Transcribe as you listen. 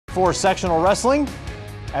for sectional wrestling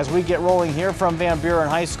as we get rolling here from Van Buren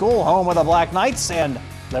High School, home of the Black Knights, and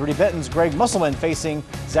Liberty Benton's Greg Musselman facing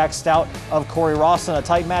Zach Stout of Corey Ross in a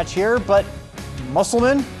tight match here, but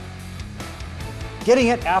Musselman getting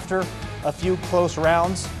it after a few close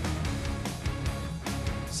rounds.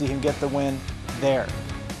 See him get the win there.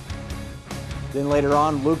 Then later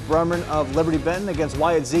on, Luke Brumman of Liberty Benton against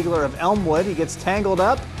Wyatt Ziegler of Elmwood. He gets tangled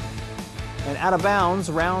up and out of bounds,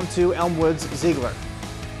 round to Elmwood's Ziegler.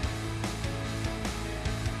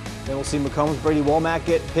 Then we'll see Macomb's Brady Womack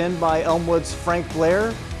get pinned by Elmwood's Frank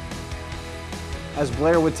Blair as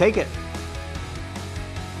Blair would take it.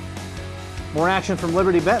 More action from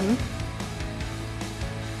Liberty Benton.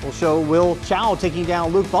 We'll show Will Chow taking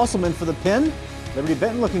down Luke Musselman for the pin. Liberty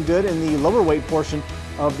Benton looking good in the lower weight portion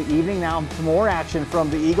of the evening. Now more action from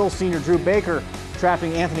the Eagles. Senior Drew Baker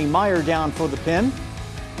trapping Anthony Meyer down for the pin.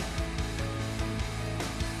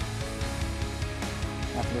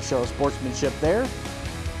 After the show of sportsmanship there.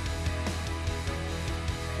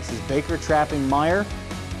 This is Baker trapping Meyer.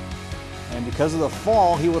 And because of the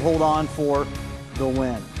fall, he would hold on for the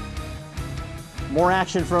win. More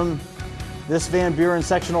action from this Van Buren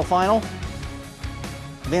sectional final.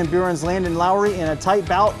 Van Buren's Landon Lowry in a tight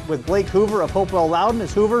bout with Blake Hoover of Hopewell Loudon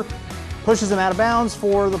as Hoover pushes him out of bounds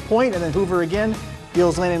for the point, and then Hoover again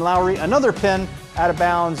deals Landon Lowry another pin out of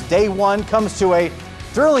bounds. Day one comes to a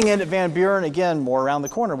thrilling end at Van Buren. Again, more around the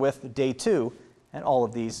corner with day two and all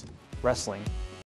of these wrestling